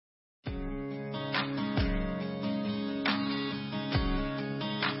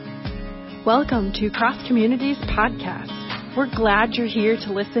Welcome to Cross Communities Podcast. We're glad you're here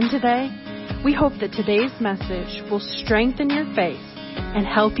to listen today. We hope that today's message will strengthen your faith and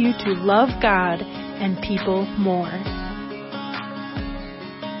help you to love God and people more.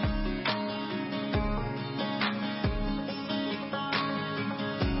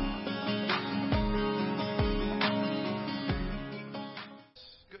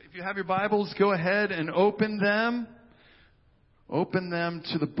 If you have your Bibles, go ahead and open them. Open them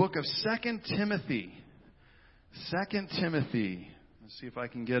to the book of 2 Timothy. 2 Timothy. Let's see if I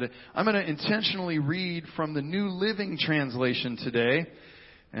can get it. I'm going to intentionally read from the New Living Translation today.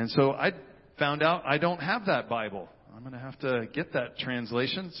 And so I found out I don't have that Bible. I'm going to have to get that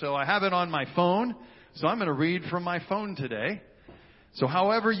translation. So I have it on my phone. So I'm going to read from my phone today. So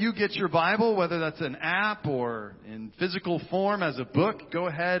however you get your Bible, whether that's an app or in physical form as a book, go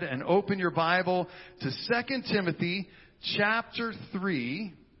ahead and open your Bible to 2 Timothy chapter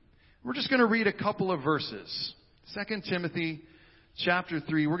 3. We're just going to read a couple of verses. 2 Timothy chapter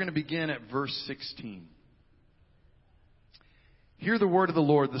 3. We're going to begin at verse 16. Hear the word of the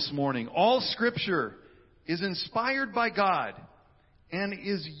Lord this morning. All Scripture is inspired by God and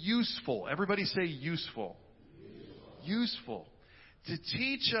is useful. Everybody say useful. Useful. To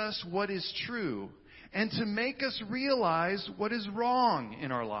teach us what is true and to make us realize what is wrong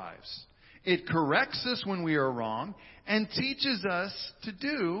in our lives. It corrects us when we are wrong and teaches us to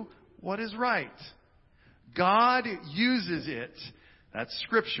do what is right. God uses it, that's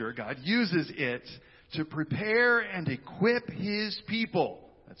Scripture, God uses it to prepare and equip His people.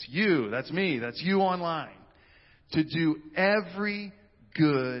 That's you, that's me, that's you online. To do every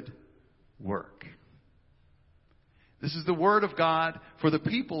good work. This is the Word of God for the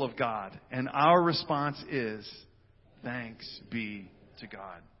people of God. And our response is, thanks be to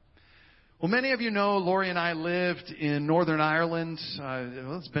God. Well, many of you know Lori and I lived in Northern Ireland.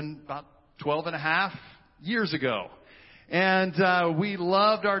 It's been about 12 and a half years ago. And we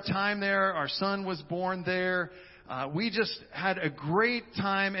loved our time there. Our son was born there. We just had a great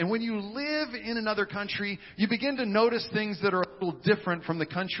time. And when you live in another country, you begin to notice things that are a little different from the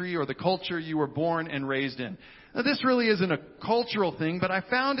country or the culture you were born and raised in. Now, this really isn't a cultural thing, but I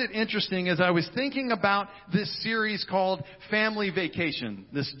found it interesting as I was thinking about this series called Family Vacation,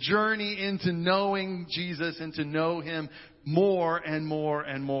 this journey into knowing Jesus and to know Him more and more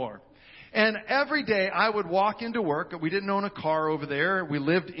and more. And every day I would walk into work. We didn't own a car over there. We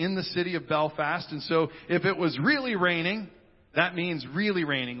lived in the city of Belfast. And so if it was really raining, that means really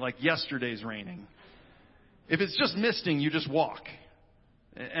raining, like yesterday's raining. If it's just misting, you just walk.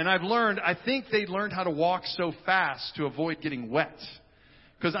 And I think they learned how to walk so fast to avoid getting wet.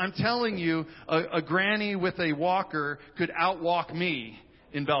 Because I'm telling you, a granny with a walker could outwalk me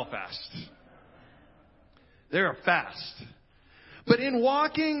in Belfast. They're fast. But in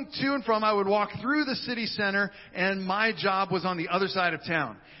walking to and from, I would walk through the city center, and my job was on the other side of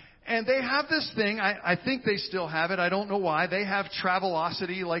town. And they have this thing, I think they still have it, I don't know why. They have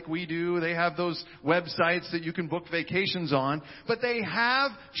Travelocity like we do. They have those websites that you can book vacations on. But they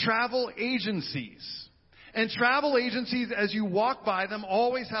have travel agencies. And travel agencies, as you walk by them,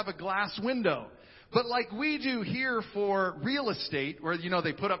 always have a glass window. But like we do here for real estate, where,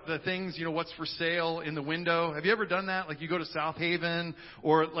 they put up the things, what's for sale in the window. Have you ever done that? Like you go to South Haven,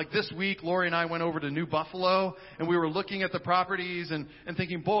 or like this week, Lori and I went over to New Buffalo, and we were looking at the properties and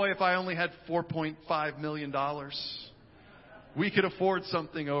thinking, boy, if I only had $4.5 million, we could afford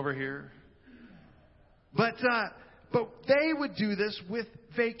something over here. But they would do this with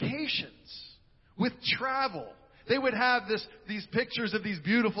vacations, with travel. They would have these pictures of these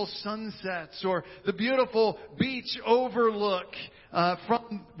beautiful sunsets or the beautiful beach overlook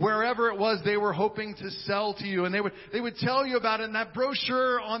from wherever it was they were hoping to sell to you. And they would tell you about it. And that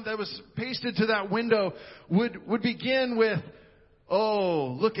brochure that was pasted to that window would begin with,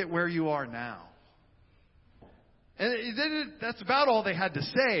 oh, look at where you are now. And that's about all they had to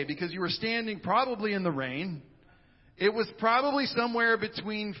say, because you were standing probably in the rain. It was probably somewhere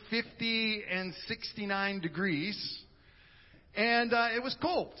between 50 and 69 degrees. And it was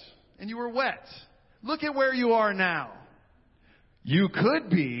cold. And you were wet. Look at where you are now. You could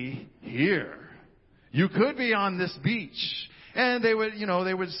be here. You could be on this beach. And they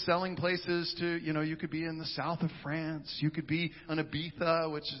would selling places to, you could be in the south of France. You could be on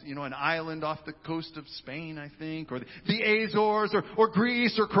Ibiza, which is, an island off the coast of Spain, I think, or the Azores, or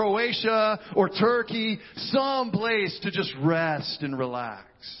Greece, or Croatia, or Turkey, some place to just rest and relax.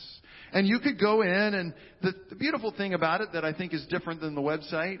 And you could go in, and the beautiful thing about it that I think is different than the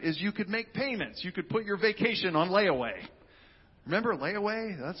website is you could make payments. You could put your vacation on layaway. Remember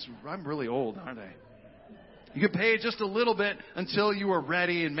layaway? I'm really old, aren't I? You could pay just a little bit until you were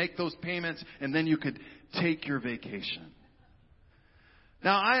ready and make those payments, and then you could take your vacation.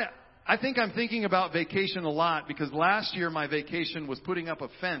 Now, I think I'm thinking about vacation a lot because last year my vacation was putting up a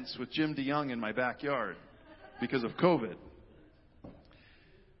fence with Jim DeYoung in my backyard because of COVID.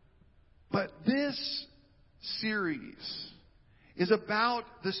 But this series is about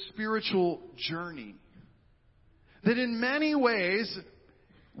the spiritual journey. That in many ways,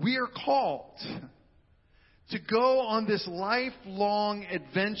 we are called to go on this lifelong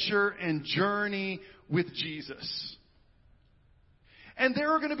adventure and journey with Jesus. And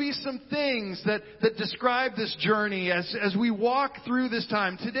there are going to be some things that describe this journey as we walk through this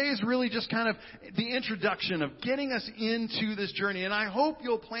time. Today is really just kind of the introduction of getting us into this journey. And I hope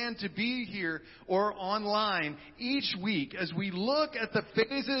you'll plan to be here or online each week as we look at the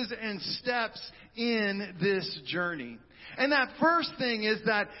phases and steps in this journey. And that first thing is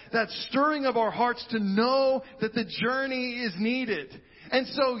that stirring of our hearts to know that the journey is needed. And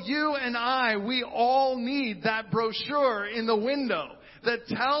so you and I, we all need that brochure in the window that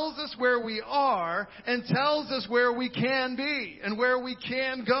tells us where we are and tells us where we can be and where we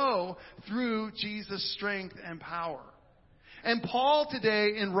can go through Jesus' strength and power. And Paul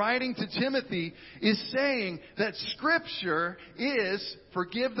today, in writing to Timothy, is saying that Scripture is,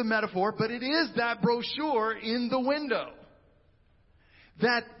 forgive the metaphor, but it is that brochure in the window.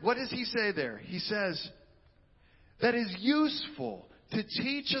 That, what does he say there? He says, that is useful to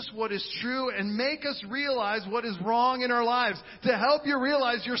teach us what is true and make us realize what is wrong in our lives. To help you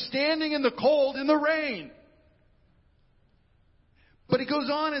realize you're standing in the cold in the rain. But it goes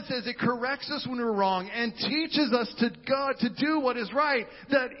on and says it corrects us when we're wrong and teaches us to God to do what is right.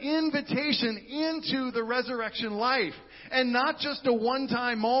 That invitation into the resurrection life. And not just a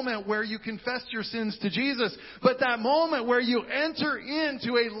one-time moment where you confess your sins to Jesus, but that moment where you enter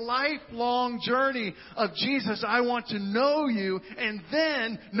into a lifelong journey of Jesus, I want to know you and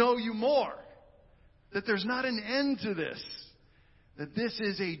then know you more. That there's not an end to this. That this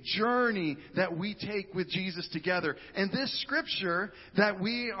is a journey that we take with Jesus together. And this scripture that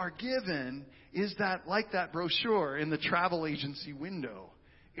we are given is that, like that brochure in the travel agency window.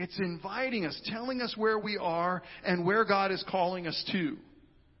 It's inviting us, telling us where we are and where God is calling us to.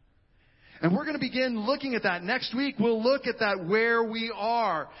 And we're going to begin looking at that. Next week, we'll look at that where we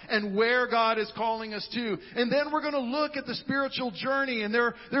are and where God is calling us to. And then we're going to look at the spiritual journey. And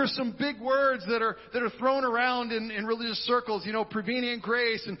there are some big words that are thrown around in religious circles. You know, prevenient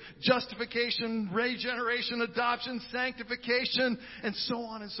grace and justification, regeneration, adoption, sanctification, and so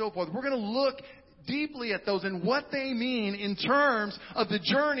on and so forth. We're going to look deeply at those and what they mean in terms of the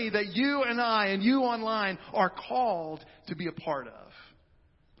journey that you and I and you online are called to be a part of.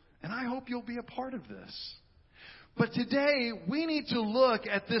 And I hope you'll be a part of this. But today, we need to look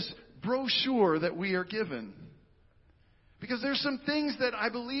at this brochure that we are given. Because there's some things that I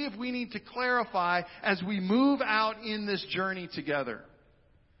believe we need to clarify as we move out in this journey together.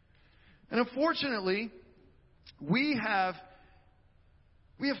 And unfortunately, we have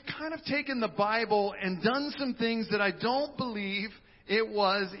kind of taken the Bible and done some things that I don't believe it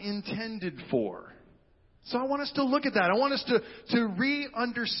was intended for. So I want us to look at that. I want us to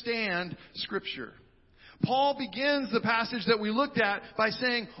re-understand Scripture. Paul begins the passage that we looked at by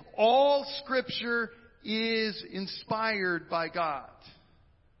saying, all Scripture is inspired by God.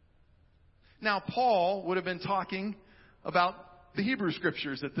 Now, Paul would have been talking about the Hebrew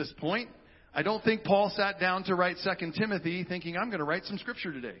Scriptures at this point. I don't think Paul sat down to write 2 Timothy thinking, I'm going to write some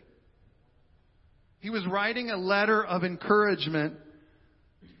Scripture today. He was writing a letter of encouragement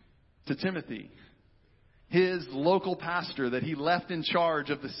to Timothy, his local pastor that he left in charge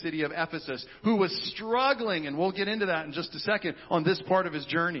of the city of Ephesus, who was struggling, and we'll get into that in just a second, on this part of his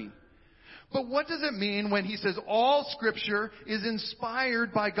journey. But what does it mean when he says all Scripture is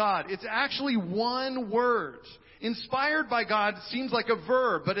inspired by God? It's actually one word. Inspired by God seems like a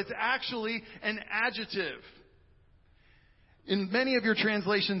verb, but it's actually an adjective. In many of your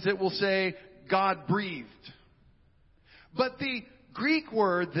translations, it will say God breathed. But the Greek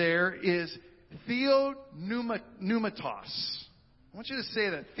word there is theopneumatos. I want you to say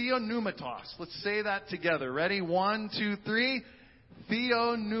that. Theopneumatos. Let's say that together. Ready? 1, 2, 3.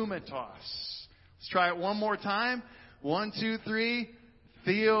 Theopneumatos. Let's try it one more time. 1, 2, 3.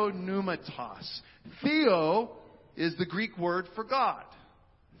 Theopneumatos. Theo is the Greek word for God.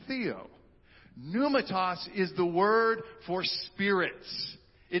 Theo. Pneumatos is the word for spirits.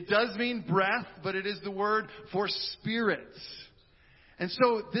 It does mean breath, but it is the word for spirits. And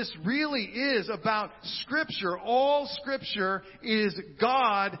so this really is about Scripture. All Scripture is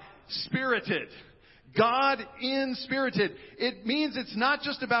God-spirited. God-inspirited. It means it's not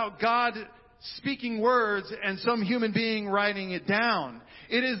just about God speaking words and some human being writing it down.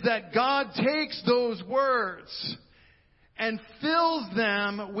 It is that God takes those words and fills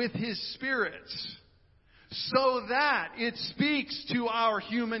them with His Spirit so that it speaks to our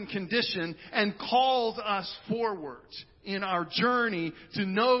human condition and calls us forward in our journey to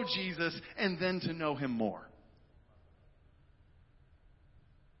know Jesus and then to know Him more.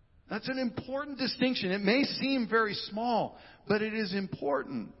 That's an important distinction. It may seem very small, but it is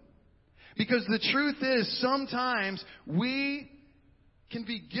important. Because the truth is, sometimes we can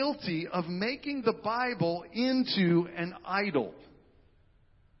be guilty of making the Bible into an idol.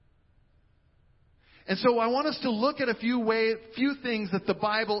 And so I want us to look at a few things that the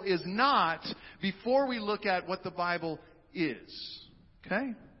Bible is not before we look at what the Bible is.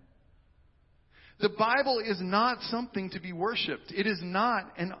 Okay? The Bible is not something to be worshipped. It is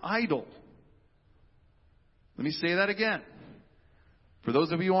not an idol. Let me say that again. For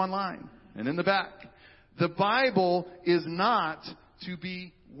those of you online and in the back. The Bible is not to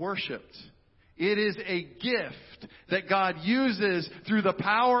be worshipped. It is a gift that God uses through the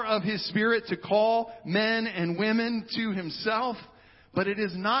power of His Spirit to call men and women to Himself. But it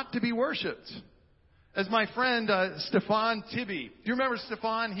is not to be worshipped. As my friend Stefan Tibby. Do you remember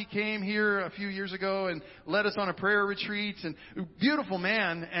Stefan? He came here a few years ago and led us on a prayer retreat. And beautiful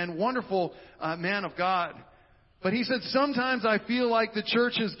man and wonderful man of God. But he said, sometimes I feel like the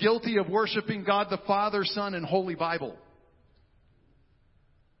church is guilty of worshiping God the Father, Son, and Holy Bible.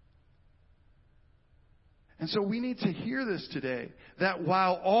 And so we need to hear this today. That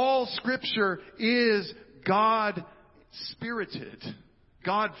while all Scripture is God-spirited,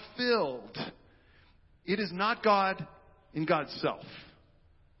 God-filled, it is not God in God's self.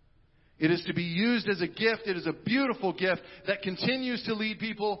 It is to be used as a gift. It is a beautiful gift that continues to lead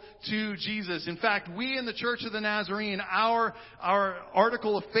people to Jesus. In fact, we in the Church of the Nazarene, our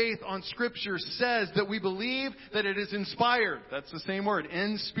article of faith on Scripture says that we believe that it is inspired. That's the same word,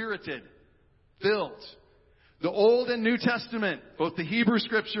 inspirited, filled. The Old and New Testament, both the Hebrew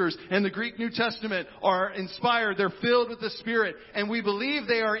Scriptures and the Greek New Testament, are inspired. They're filled with the Spirit. And we believe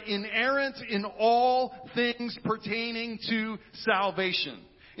they are inerrant in all things pertaining to salvation.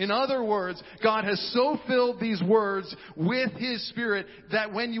 In other words, God has so filled these words with His Spirit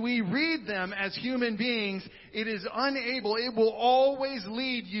that when we read them as human beings, it will always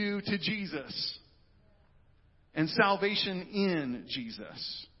lead you to Jesus and salvation in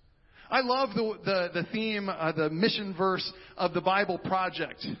Jesus. I love the theme, the mission verse of the Bible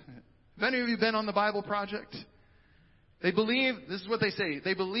Project. Have any of you been on the Bible Project? They believe, this is what they say,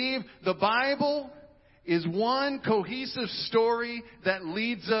 they believe the Bible is one cohesive story that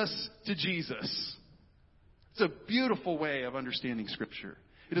leads us to Jesus. It's a beautiful way of understanding Scripture.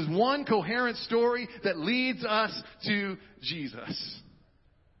 It is one coherent story that leads us to Jesus.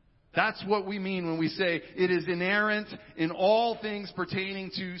 That's what we mean when we say it is inerrant in all things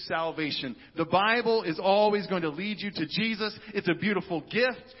pertaining to salvation. The Bible is always going to lead you to Jesus. It's a beautiful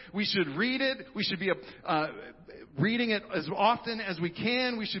gift. We should read it. We should be reading it as often as we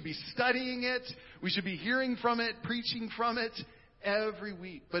can. We should be studying it. We should be hearing from it, preaching from it every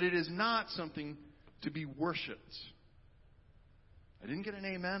week. But it is not something to be worshipped. I didn't get an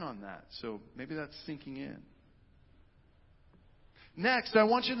amen on that, so maybe that's sinking in. Next, I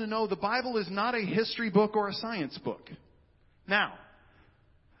want you to know the Bible is not a history book or a science book. Now,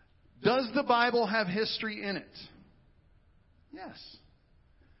 does the Bible have history in it? Yes.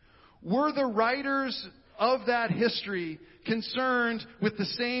 Were the writers of that history concerned with the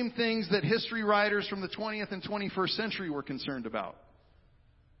same things that history writers from the 20th and 21st century were concerned about?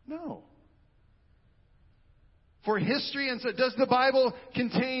 No. For history, and so does the Bible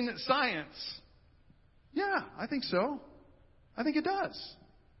contain science? Yeah, I think so. I think it does.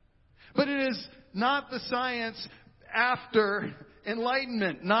 But it is not the science after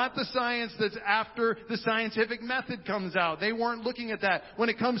Enlightenment, not the science that's after the scientific method comes out. They weren't looking at that. When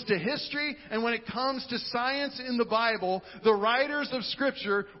it comes to history and when it comes to science in the Bible, the writers of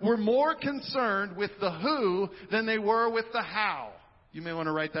Scripture were more concerned with the who than they were with the how. You may want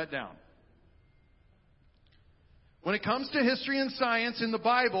to write that down. When it comes to history and science in the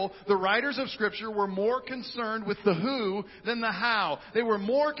Bible, the writers of Scripture were more concerned with the who than the how. They were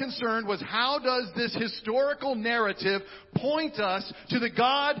more concerned with how does this historical narrative point us to the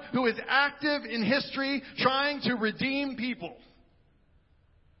God who is active in history trying to redeem people.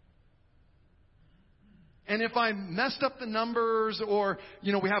 And if I messed up the numbers or,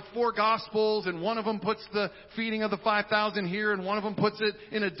 we have 4 Gospels and one of them puts the feeding of the 5,000 here and one of them puts it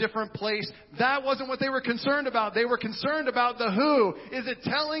in a different place, that wasn't what they were concerned about. They were concerned about the who. Is it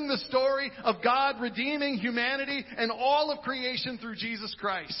telling the story of God redeeming humanity and all of creation through Jesus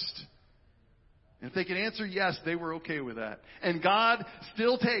Christ? And if they could answer yes, they were okay with that. And God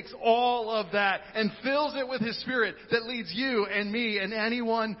still takes all of that and fills it with His Spirit that leads you and me and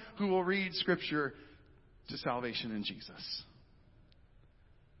anyone who will read Scripture to salvation in Jesus.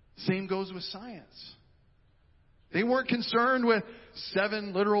 Same goes with science. They weren't concerned with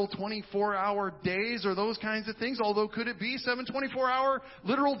 7 literal 24-hour days or those kinds of things. Although, could it be 7 24-hour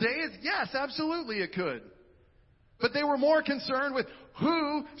literal days? Yes, absolutely it could. But they were more concerned with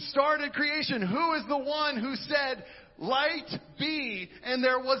who started creation. Who is the one who said, light be, and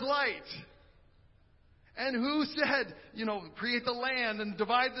there was light? And who said, create the land and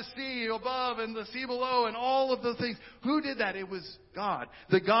divide the sea above and the sea below and all of those things? Who did that? It was God.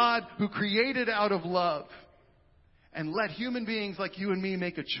 The God who created out of love and let human beings like you and me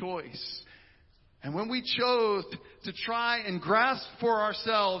make a choice. And when we chose to try and grasp for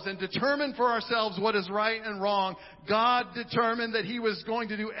ourselves and determine for ourselves what is right and wrong, God determined that He was going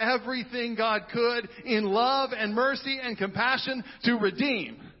to do everything God could in love and mercy and compassion to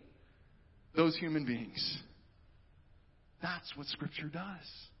redeem those human beings. That's what Scripture does.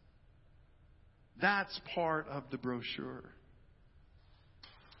 That's part of the brochure.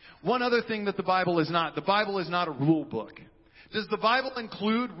 One other thing that the Bible is not a rule book. Does the Bible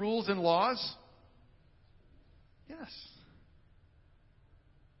include rules and laws? Yes.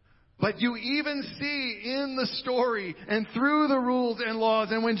 But you even see in the story and through the rules and laws,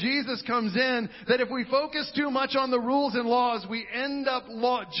 and when Jesus comes in, that if we focus too much on the rules and laws, we end up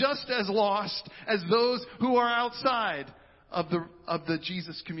just as lost as those who are outside of the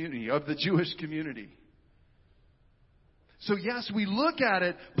Jesus community, of the Jewish community. So yes, we look at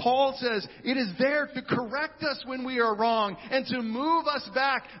it. Paul says it is there to correct us when we are wrong and to move us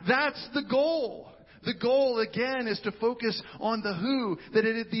back. That's the goal. The goal, again, is to focus on the who,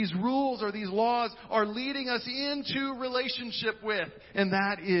 that these rules or these laws are leading us into relationship with, and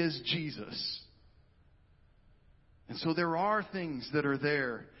that is Jesus. And so there are things that are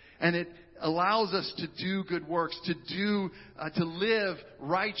there, and it allows us to do good works, to live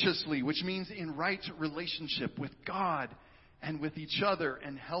righteously, which means in right relationship with God and with each other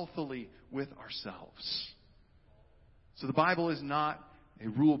and healthily with ourselves. So the Bible is not a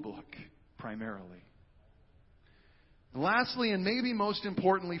rule book primarily. And lastly, and maybe most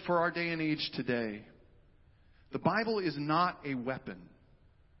importantly for our day and age today, the Bible is not a weapon.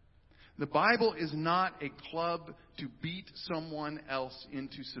 The Bible is not a club to beat someone else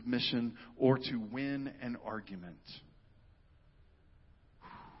into submission or to win an argument.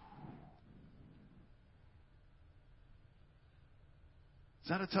 Is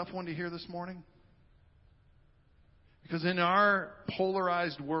that a tough one to hear this morning? Because in our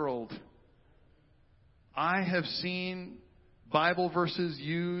polarized world, I have seen Bible verses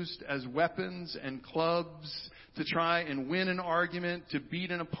used as weapons and clubs to try and win an argument, to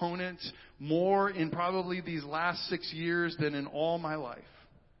beat an opponent, more in probably these last 6 years than in all my life.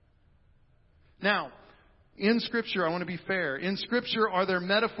 Now, in Scripture, I want to be fair. In Scripture, are there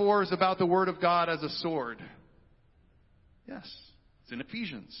metaphors about the Word of God as a sword? Yes. It's in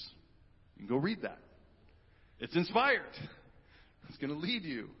Ephesians. You can go read that. It's inspired. It's going to lead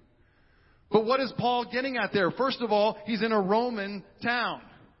you. But what is Paul getting at there? First of all, he's in a Roman town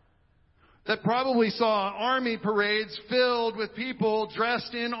that probably saw army parades filled with people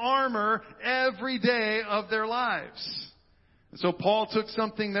dressed in armor every day of their lives. And so Paul took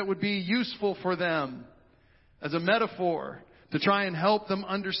something that would be useful for them as a metaphor to try and help them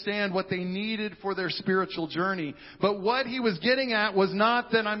understand what they needed for their spiritual journey. But what he was getting at was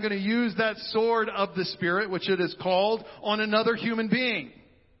not that I'm going to use that sword of the Spirit, which it is called, on another human being.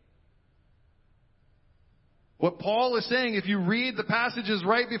 What Paul is saying, if you read the passages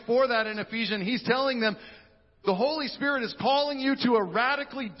right before that in Ephesians, he's telling them, the Holy Spirit is calling you to a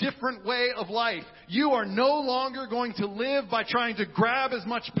radically different way of life. You are no longer going to live by trying to grab as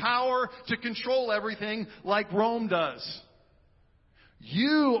much power to control everything like Rome does.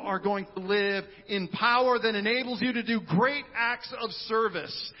 You are going to live in power that enables you to do great acts of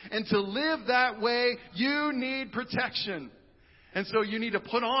service. And to live that way, you need protection. And so you need to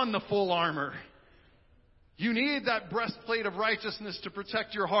put on the full armor. You need that breastplate of righteousness to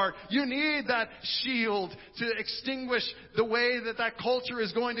protect your heart. You need that shield to extinguish the way that culture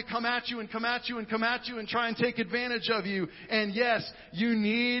is going to come at you and come at you and come at you and try and take advantage of you. And yes, you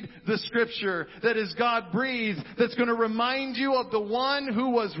need the Scripture that is God-breathed, that's going to remind you of the one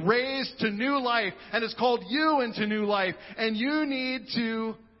who was raised to new life and has called you into new life. And you need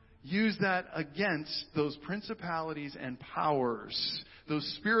to use that against those principalities and powers,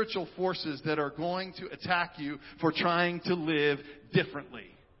 those spiritual forces that are going to attack you for trying to live differently.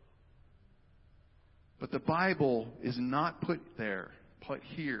 But the Bible is not put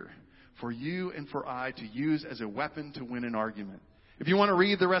here for you and for I to use as a weapon to win an argument. If you want to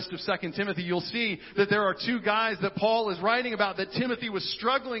read the rest of 2 Timothy, you'll see that there are two guys that Paul is writing about that Timothy was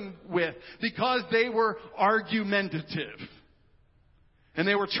struggling with because they were argumentative. And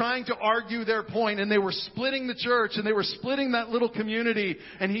they were trying to argue their point, and they were splitting the church, and they were splitting that little community.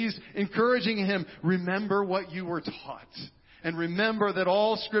 And he's encouraging him, remember what you were taught. And remember that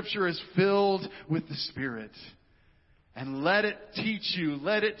all Scripture is filled with the Spirit. And let it teach you,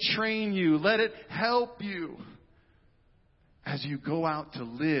 let it train you, let it help you as you go out to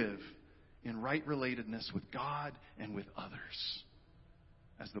live in right relatedness with God and with others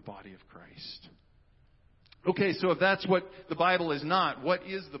as the body of Christ. Okay, so if that's what the Bible is not, what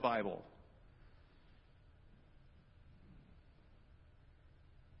is the Bible?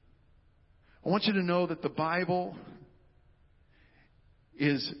 I want you to know that the Bible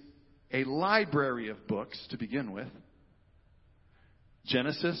is a library of books to begin with.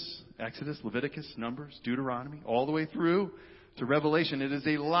 Genesis, Exodus, Leviticus, Numbers, Deuteronomy, all the way through to Revelation. It is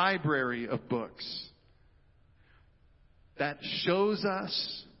a library of books that shows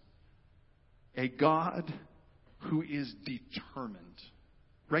us a God who is determined.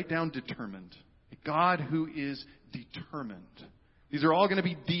 Write down determined. A God who is determined. These are all going to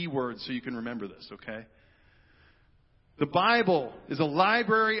be D words, so you can remember this, okay? The Bible is a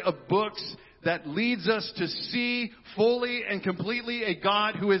library of books that leads us to see fully and completely a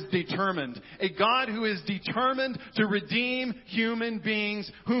God who is determined. A God who is determined to redeem human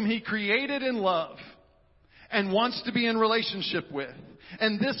beings whom He created in love and wants to be in relationship with.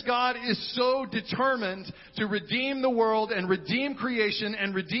 And this God is so determined to redeem the world and redeem creation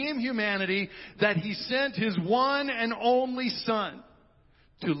and redeem humanity that He sent His one and only Son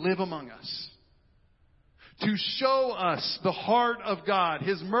to live among us. To show us the heart of God,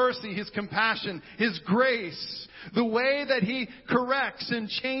 His mercy, His compassion, His grace, the way that He corrects and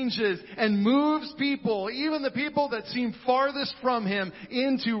changes and moves people, even the people that seem farthest from Him,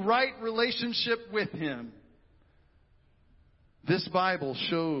 into right relationship with Him. This Bible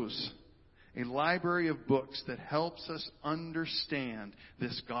shows a library of books that helps us understand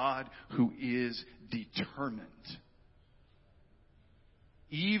this God who is determined.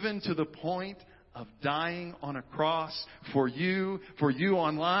 Even to the point of dying on a cross for you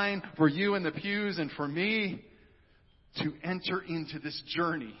online, for you in the pews, and for me, to enter into this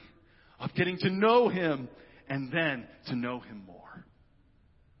journey of getting to know Him and then to know Him more.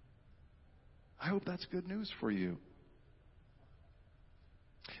 I hope that's good news for you.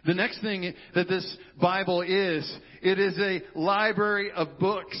 The next thing that this Bible is, it is a library of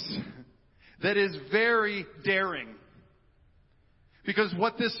books that is very daring. Because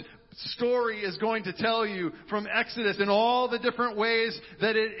what this story is going to tell you from Exodus and all the different ways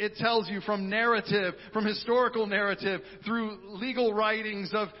that it tells you, from narrative, from historical narrative, through legal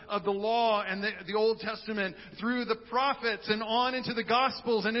writings of the law and the Old Testament, through the prophets and on into the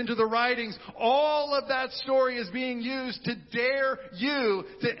Gospels and into the writings, all of that story is being used to dare you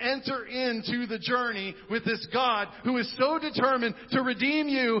to enter into the journey with this God who is so determined to redeem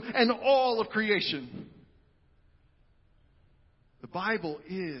you and all of creation. The Bible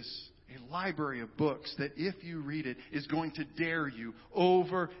is a library of books that, if you read it, is going to dare you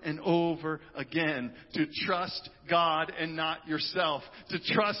over and over again to trust God and not yourself. To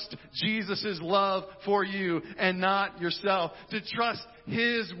trust Jesus' love for you and not yourself. To trust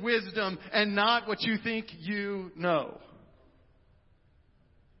His wisdom and not what you think you know.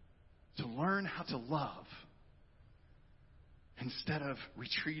 To learn how to love instead of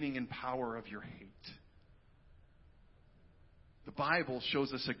retreating in power of your hate. The Bible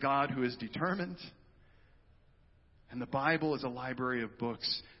shows us a God who is determined. And the Bible is a library of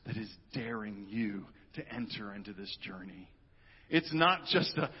books that is daring you to enter into this journey. It's not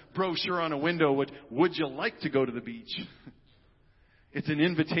just a brochure on a window with, would you like to go to the beach? It's an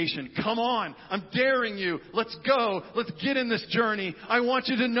invitation. Come on, I'm daring you. Let's go. Let's get in this journey. I want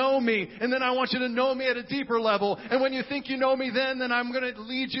you to know me. And then I want you to know me at a deeper level. And when you think you know me then I'm going to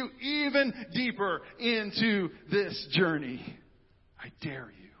lead you even deeper into this journey. I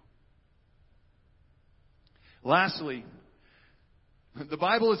dare you. Lastly, the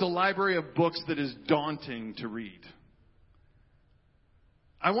Bible is a library of books that is daunting to read.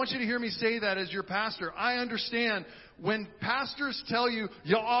 I want you to hear me say that as your pastor. I understand when pastors tell you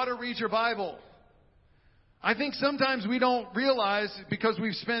ought to read your Bible. I think sometimes we don't realize, because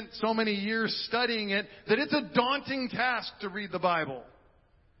we've spent so many years studying it, that it's a daunting task to read the Bible.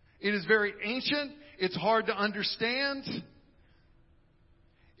 It is very ancient. It's hard to understand.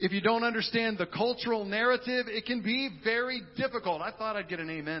 If you don't understand the cultural narrative, it can be very difficult. I thought I'd get an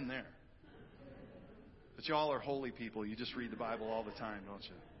amen there. But y'all are holy people. You just read the Bible all the time, don't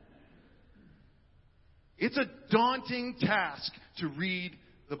you? It's a daunting task to read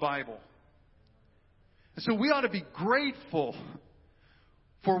the Bible. And so we ought to be grateful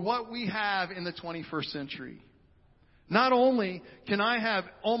for what we have in the 21st century. Not only can I have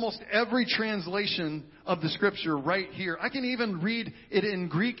almost every translation of the Scripture right here, I can even read it in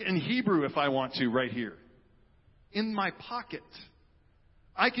Greek and Hebrew if I want to right here. In my pocket.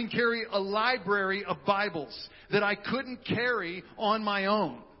 I can carry a library of Bibles that I couldn't carry on my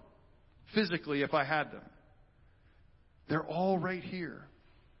own, physically, if I had them. They're all right here.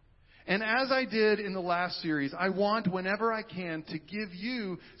 And as I did in the last series, I want, whenever I can, to give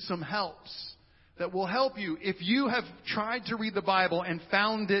you some helps that will help you if you have tried to read the Bible and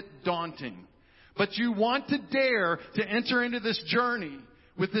found it daunting. But you want to dare to enter into this journey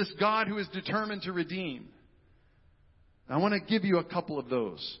with this God who is determined to redeem. I want to give you a couple of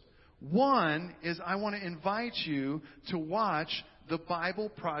those. One is I want to invite you to watch the Bible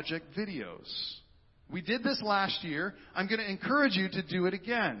Project videos. We did this last year. I'm going to encourage you to do it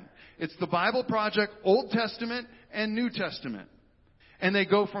again. It's the Bible Project, Old Testament and New Testament. And they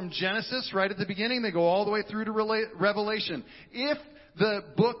go from Genesis right at the beginning. They go all the way through to Revelation. If the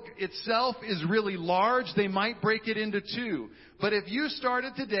book itself is really large, they might break it into two. But if you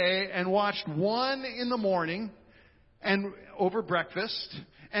started today and watched one in the morning and over breakfast,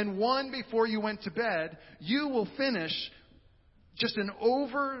 and one before you went to bed, you will finish just an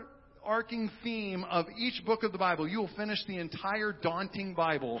overarching theme of each book of the Bible. You will finish the entire daunting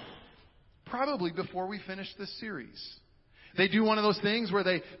Bible probably before we finish this series. They do one of those things where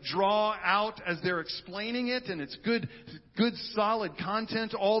they draw out as they're explaining it, and it's good, solid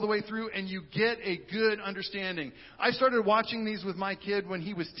content all the way through, and you get a good understanding. I started watching these with my kid when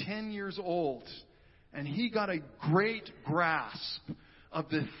he was 10 years old. And he got a great grasp of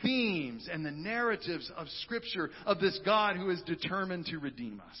the themes and the narratives of Scripture of this God who is determined to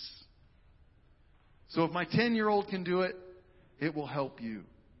redeem us. So if my 10-year-old can do it, it will help you.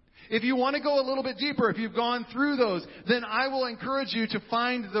 If you want to go a little bit deeper, if you've gone through those, then I will encourage you to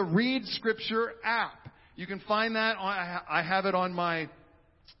find the Read Scripture app. You can find that. I have it on my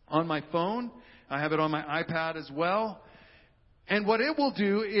phone. I have it on my iPad as well. And what it will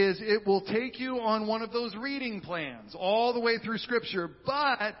do is it will take you on one of those reading plans all the way through Scripture,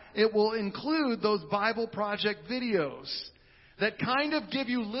 but it will include those Bible Project videos that kind of give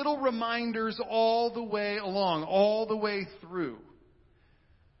you little reminders all the way along, all the way through.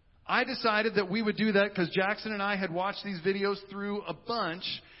 I decided that we would do that because Jackson and I had watched these videos through a bunch,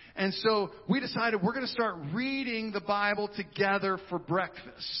 and so we decided we're going to start reading the Bible together for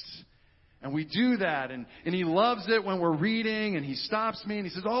breakfast. And we do that, and he loves it when we're reading, and he stops me, and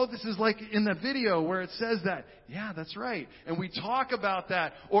he says, oh, this is like in the video where it says that. Yeah, that's right. And we talk about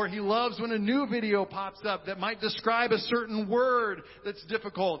that. Or he loves when a new video pops up that might describe a certain word that's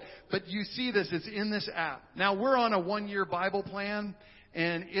difficult. But you see this, it's in this app. Now, we're on a 1-year Bible plan,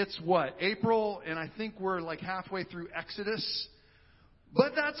 and it's April, and I think we're like halfway through Exodus.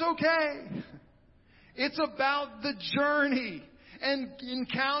 But that's okay. It's about the journey. And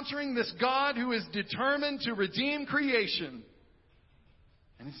encountering this God who is determined to redeem creation.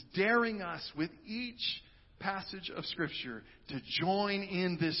 And is daring us with each passage of Scripture to join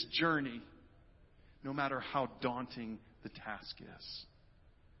in this journey, no matter how daunting the task is.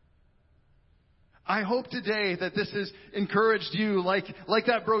 I hope today that this has encouraged you like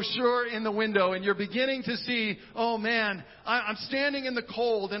that brochure in the window, and you're beginning to see, oh man, I'm standing in the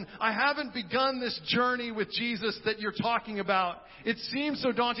cold and I haven't begun this journey with Jesus that you're talking about. It seems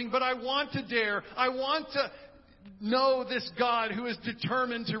so daunting, but I want to dare. I want to know this God who is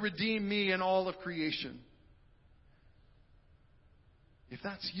determined to redeem me and all of creation. If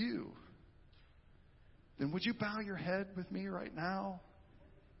that's you, then would you bow your head with me right now?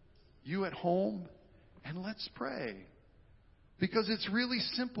 You at home, and let's pray. Because it's really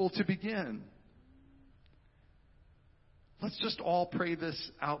simple to begin. Let's just all pray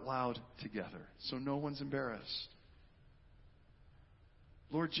this out loud together so no one's embarrassed.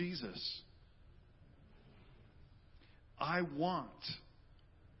 Lord Jesus, I want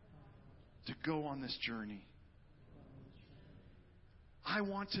to go on this journey. I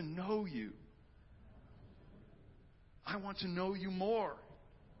want to know you. I want to know you more.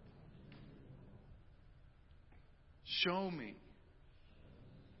 Show me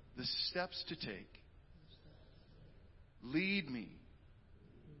the steps to take. Lead me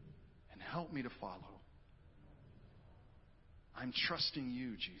and help me to follow. I'm trusting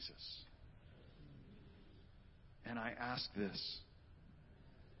you, Jesus. And I ask this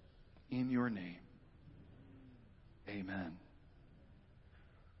in your name. Amen.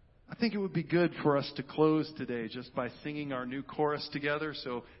 I think it would be good for us to close today just by singing our new chorus together.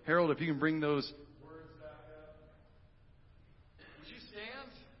 So, Harold, if you can bring those words back.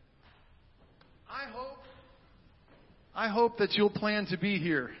 I hope that you'll plan to be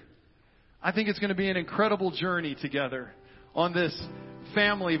here. I think it's going to be an incredible journey together on this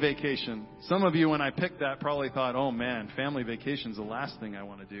family vacation. Some of you, when I picked that, probably thought, oh man, family vacation's the last thing I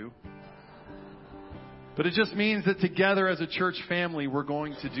want to do. But it just means that together as a church family, we're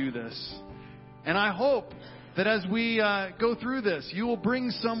going to do this. And I hope that as we go through this, you will bring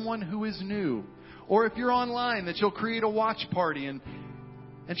someone who is new. Or if you're online, that you'll create a watch party and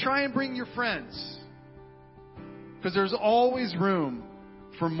try and bring your friends. Because there's always room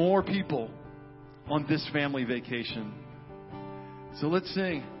for more people on this family vacation. So let's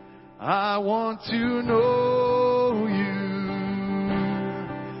sing. I want to know you,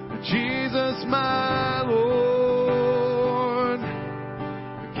 Jesus my Lord,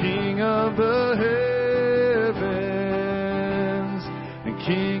 the King of the heavens and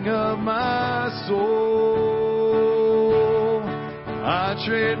King of my soul. I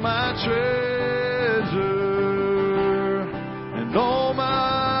trade my treasure and all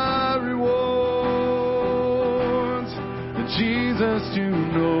my rewards, Jesus, to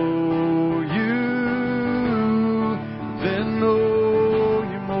know you, then know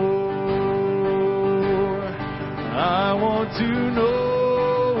you more. I want to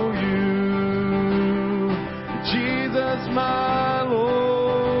know you, Jesus, my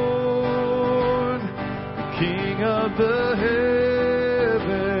Lord, the King of the heavens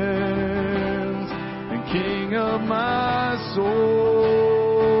and King of my soul.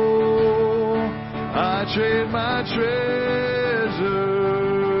 I trade my treasure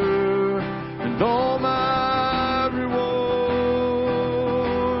and all my rewards,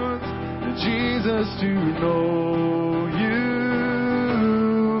 and Jesus, to know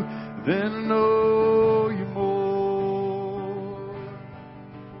you, then know you more.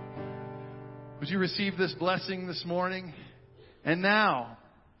 Would you receive this blessing this morning? And now,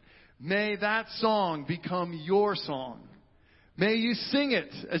 may that song become your song. May you sing it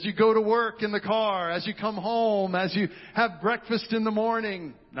as you go to work in the car, as you come home, as you have breakfast in the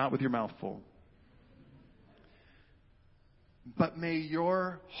morning. Not with your mouth full. But may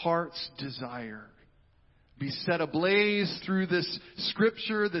your heart's desire be set ablaze through this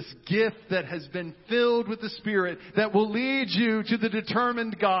scripture, this gift that has been filled with the Spirit that will lead you to the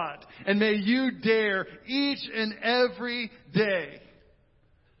determined God. And may you dare each and every day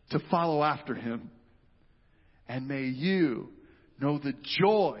to follow after Him. And may you know the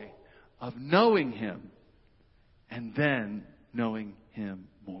joy of knowing Him and then knowing Him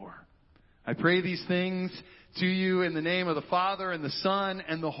more. I pray these things to you in the name of the Father and the Son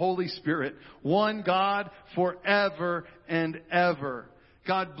and the Holy Spirit, one God forever and ever.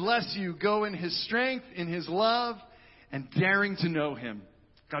 God bless you. Go in His strength, in His love, and daring to know Him.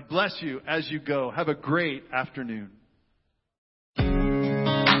 God bless you as you go. Have a great afternoon.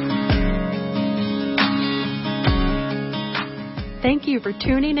 Thank you for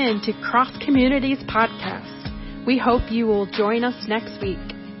tuning in to Cross Communities Podcast. We hope you will join us next week.